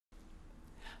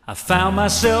I found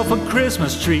myself a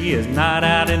Christmas tree, it's not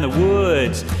out in the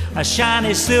woods. A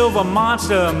shiny silver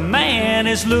monster, man,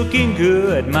 it's looking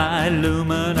good. My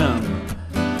aluminum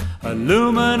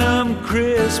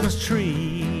Christmas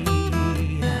tree.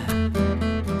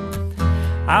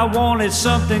 I wanted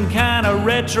something kind of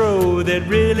retro that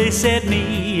really set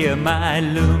me. My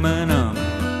aluminum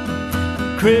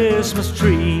Christmas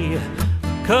tree.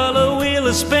 Color wheel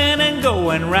is spinning,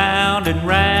 going round and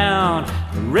round.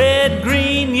 Red,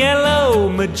 green, yellow,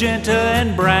 magenta,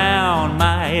 and brown.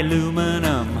 My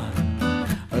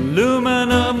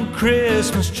aluminum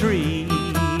Christmas tree.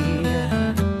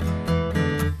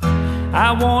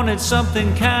 I wanted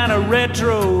something kind of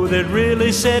retro that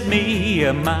really set me.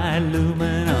 My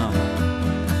aluminum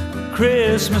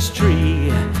Christmas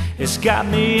tree. It's got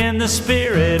me in the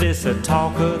spirit, it's the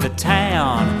talk of the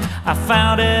town. I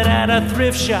found it at a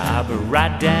thrift shop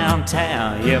right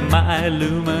downtown. Yeah, my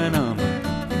aluminum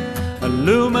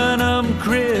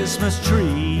Christmas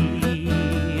tree.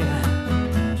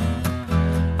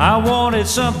 I wanted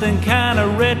something kind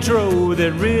of retro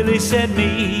that really set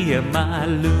me. My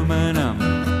aluminum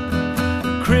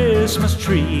Christmas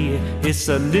tree. It's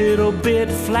a little bit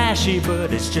flashy,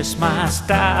 but it's just my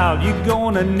style. You're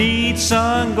gonna need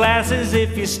sunglasses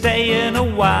if you're staying a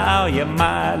while. Yeah,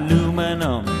 my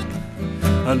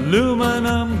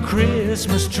aluminum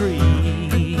Christmas tree.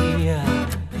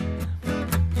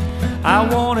 I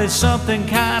wanted something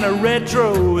kind of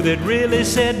retro that really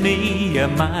set me.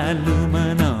 My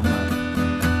aluminum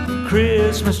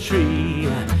Christmas tree.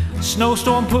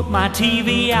 Snowstorm put my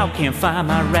TV out, can't find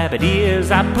my rabbit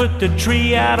ears. I put the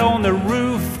tree out on the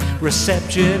roof,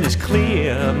 reception is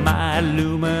clear. My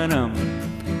aluminum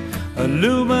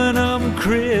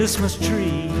Christmas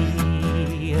tree.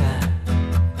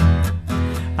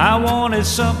 I wanted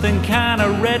something kind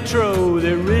of retro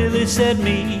that really set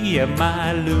me.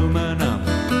 My aluminum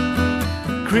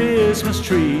Christmas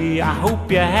tree. I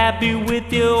hope you're happy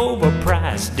with your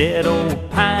overpriced dead old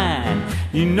pine.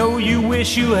 You know you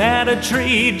wish you had a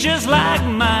tree just like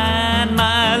mine.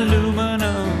 My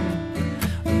aluminum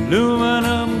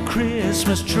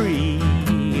Christmas tree.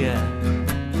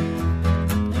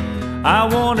 I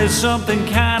wanted something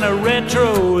kind of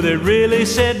retro that really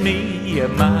set me.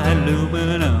 My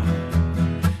aluminum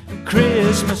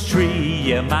Christmas tree.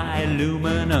 Yeah, my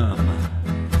aluminum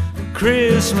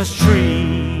Christmas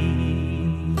tree.